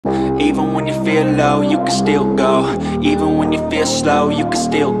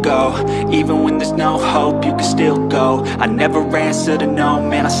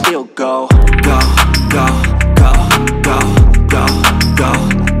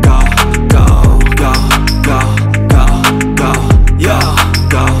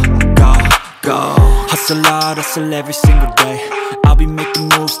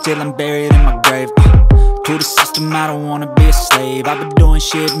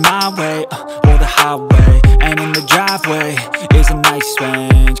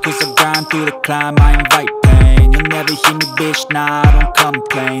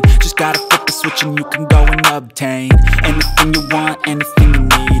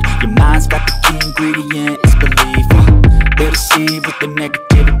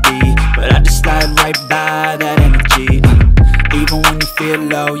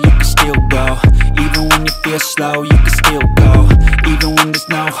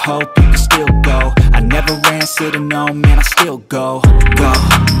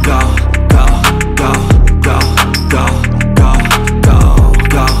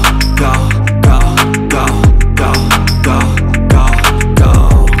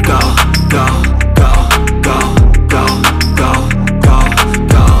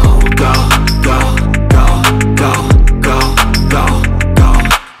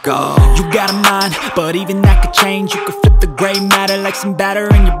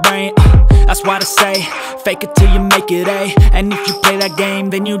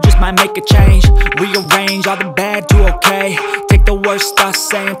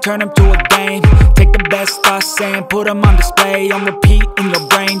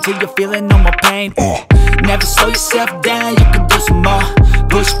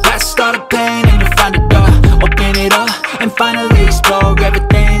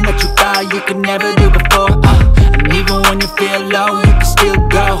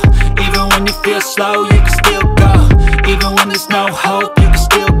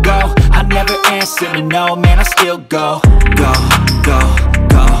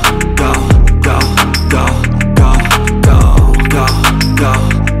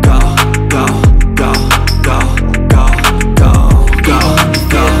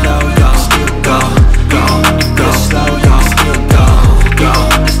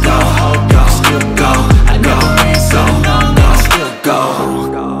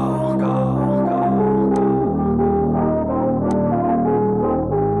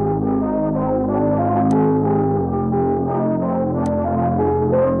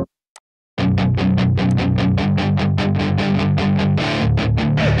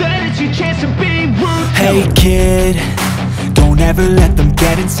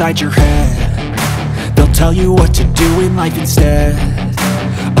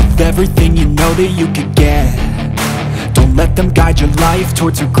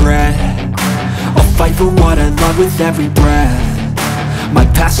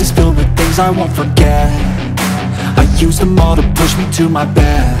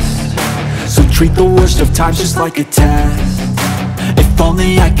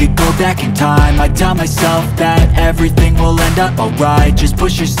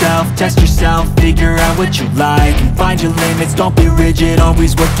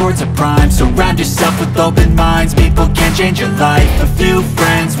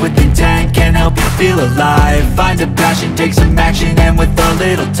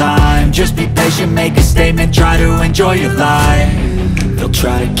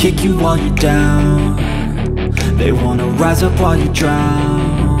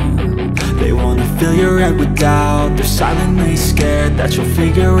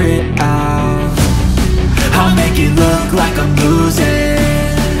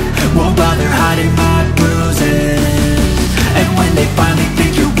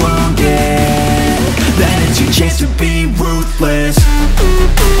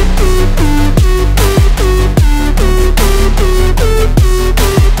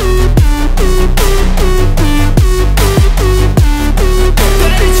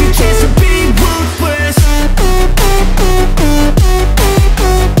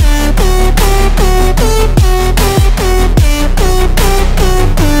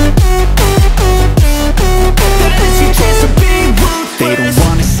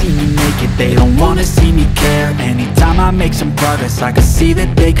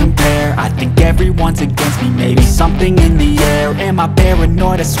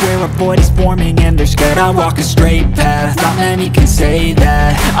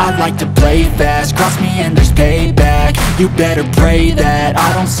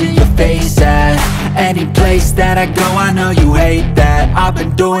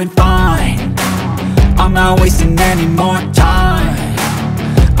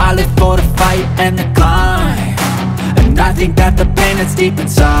and the climb. And I think that the pain that's deep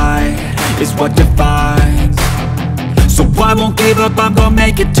inside is what defines. So I won't give up, I'm gonna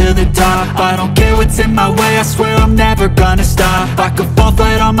make it to the top. I don't care what's in my way, I swear I'm never gonna stop. I could fall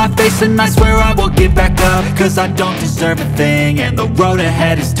flat on my face and I swear I will get back up. Cause I don't deserve a thing and the road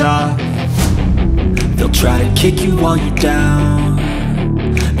ahead is tough. They'll try to kick you while you're down.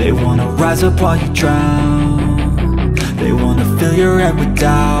 They wanna rise up while you drown. They wanna fill your head with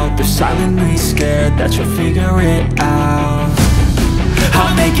doubt. They're silently scared that you'll figure it out.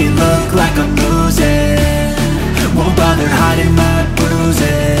 I'll make it look like I'm losing, won't bother hiding my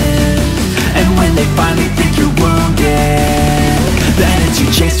bruises. And when they finally think you're wounded, then it's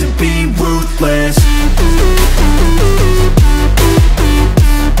your chance to be ruthless.